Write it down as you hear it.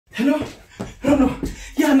Hello? Rono.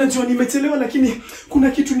 Ya najua nimechelewa lakini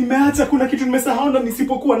kuna kitu nimeacha, kuna kitu nimesahau na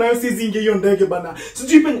nisipokuwa nayo siwezi ingia hiyo ndege bana.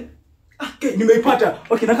 Sijui penye. Okay, nimeipata.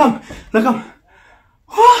 Okay, nakam.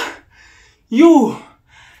 Oh, you.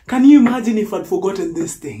 Can you imagine if I'd forgotten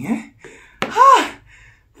this thing, eh? Ah,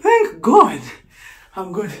 thank God.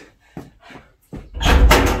 I'm good.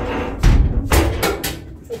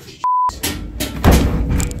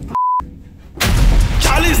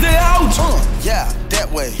 Charlie's day out! Yeah,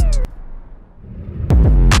 that way.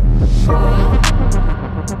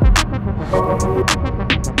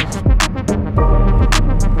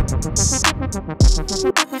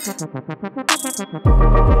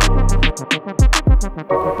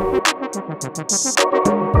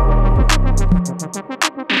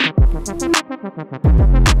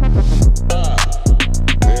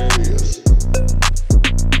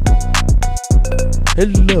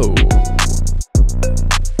 Hello.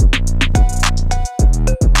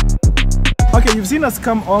 Okay, you've seen us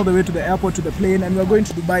come all the way to the airport, to the plane, and we're going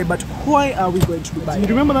to Dubai, but why are we going to Dubai? You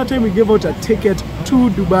remember that time we gave out a ticket to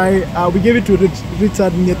Dubai? We gave it to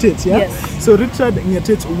Richard Nyatit, yeah? Yes. So Richard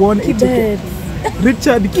Nyatit won a ticket.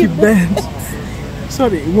 Richard Kibet.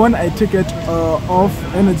 Sorry, won a ticket off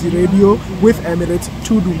NRG Radio with Emirates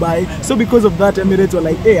to Dubai. So because of that, Emirates were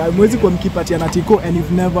like, hey, I'm waiting for Mkipati Anatiko and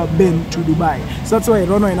you've never been to Dubai. So that's why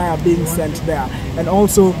Rono and I are being sent there. And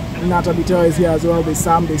also, Nata Bitero is here as well. There's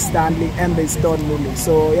Sam, there's Stanley, and there's Don Muli.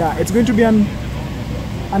 So yeah, it's going to be an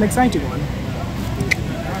exciting one.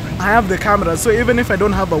 I have the camera, so even if I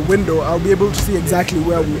don't have a window, I'll be able to see exactly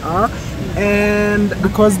where we are. And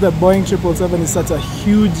because the Boeing 777 is such a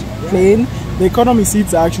huge plane, the economy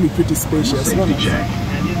seats are actually pretty spacious. Safety check.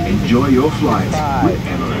 Enjoy your flight with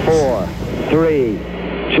Emirates. 4, 3,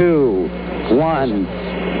 2, 1,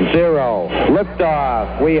 0.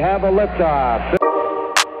 Liftoff. We have a liftoff.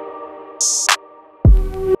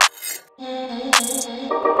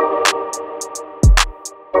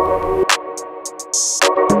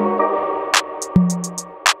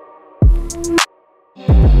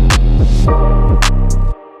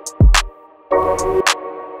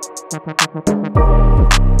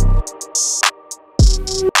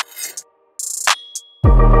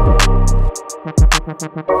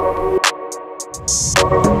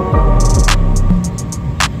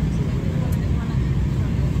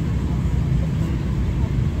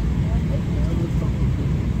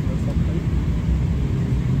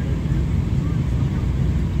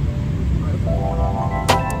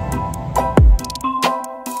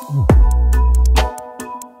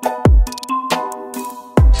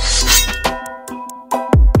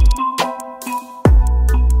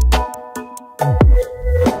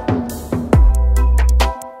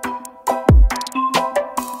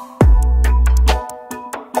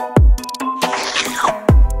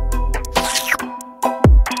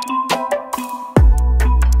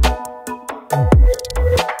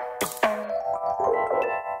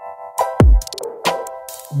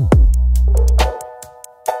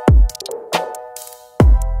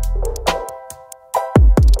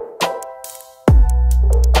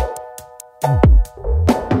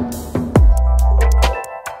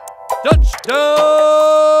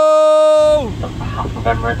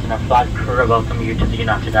 Emirates and a flight crew welcome you to the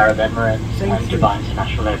United Arab Emirates and Dubai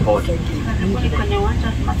International Airport. Kwenye uwanja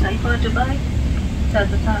wa kimataifa wa Dubai.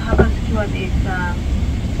 Sasa hapa tukiwa ni saa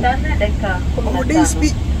 4 dakika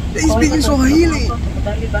 15. They speak in Swahili.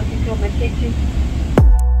 Tafadhali baki ukiwa umeketi.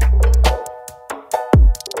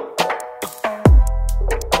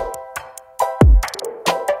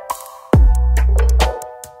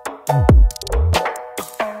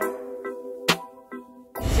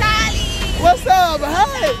 What's up?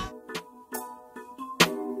 Hi!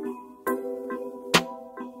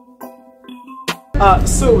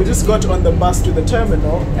 So we just got on the bus to the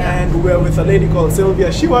terminal and we're with a lady called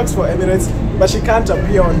Sylvia. She works for Emirates, but she can't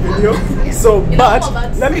appear on video. So, but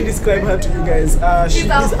let me describe her to you guys. She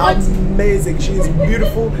is amazing. She is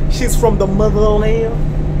beautiful. She's from the motherland.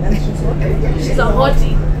 And she's a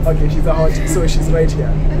hottie. Okay, she's a hottie. So she's right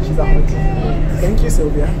here. She's a hottie. Thank you,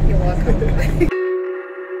 Sylvia. You're welcome.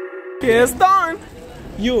 Yes, Thorn.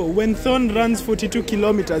 Yo, when Thorn runs 42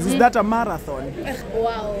 kilometers, is that a marathon?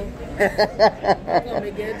 Wow. Oh my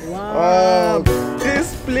God. Wow.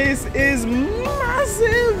 This place is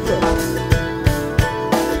massive.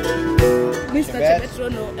 Mr.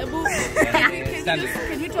 Chebetrono. Can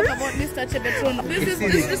you talk about Mr. Chebetrono? This is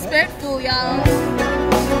disrespectful, y'all.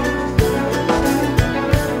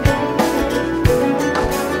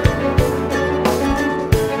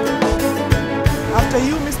 After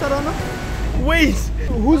you, Mr. Rono? Wait,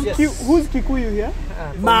 who's Kikuyu here?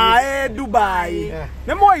 Mae! mae Dubai.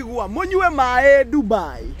 Nemo igua monyue mae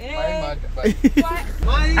Dubai.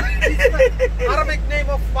 Mai is the Arabic name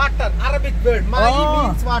of water, Arabic word. Mai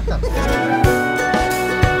means water.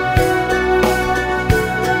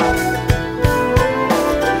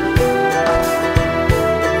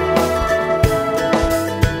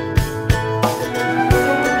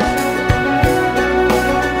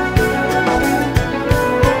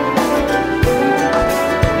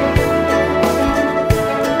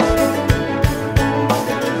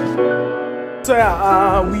 So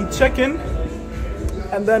yeah, we check in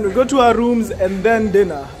and then we go to our rooms and then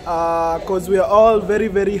dinner because we are all very,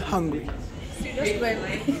 very hungry.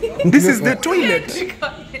 This is the toilet.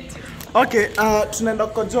 Okay, tunaenda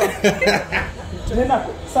kojoa. Tunaenda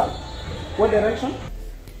sa. What direction?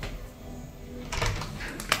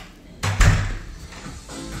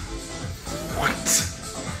 What?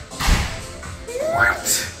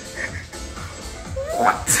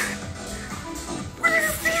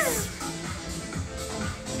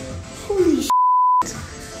 Holy shit.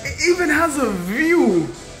 It even has a view.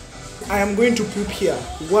 I am going to poop here.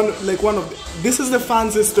 This is the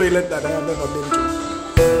fanciest toilet that I have ever been to.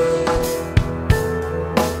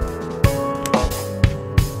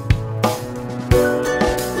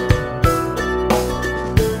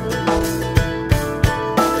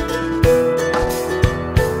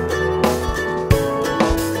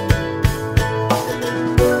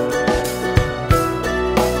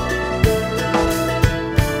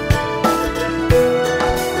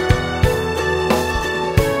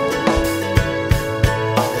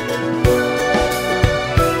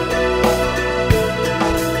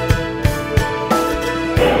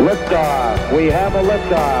 Liftoff. We have a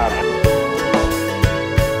liftoff.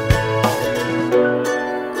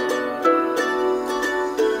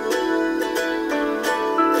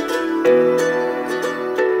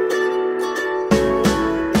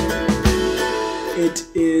 It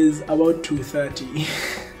is about 2:30.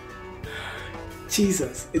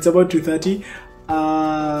 Jesus, it's about 2:30.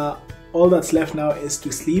 All that's left now is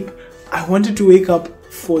to sleep. I wanted to wake up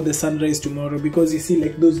for the sunrise tomorrow because you see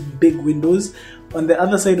like those big windows. On the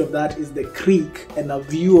other side of that is the creek and a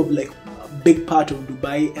view of like a big part of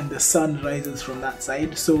Dubai, and the sun rises from that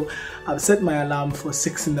side. So I've set my alarm for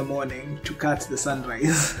 6 in the morning to catch the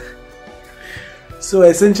sunrise. So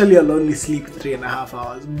essentially I'll only sleep 3.5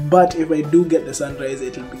 hours, but if I do get the sunrise,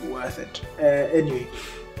 it'll be worth it. Anyway,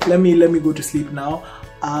 let me go to sleep now.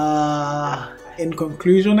 In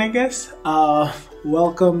conclusion, I guess,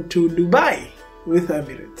 welcome to Dubai with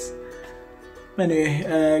Emirates. Anyway,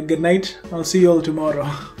 good night. I'll see you all tomorrow.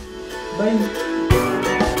 Bye.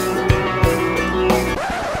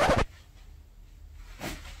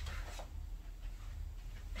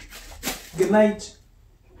 Good night.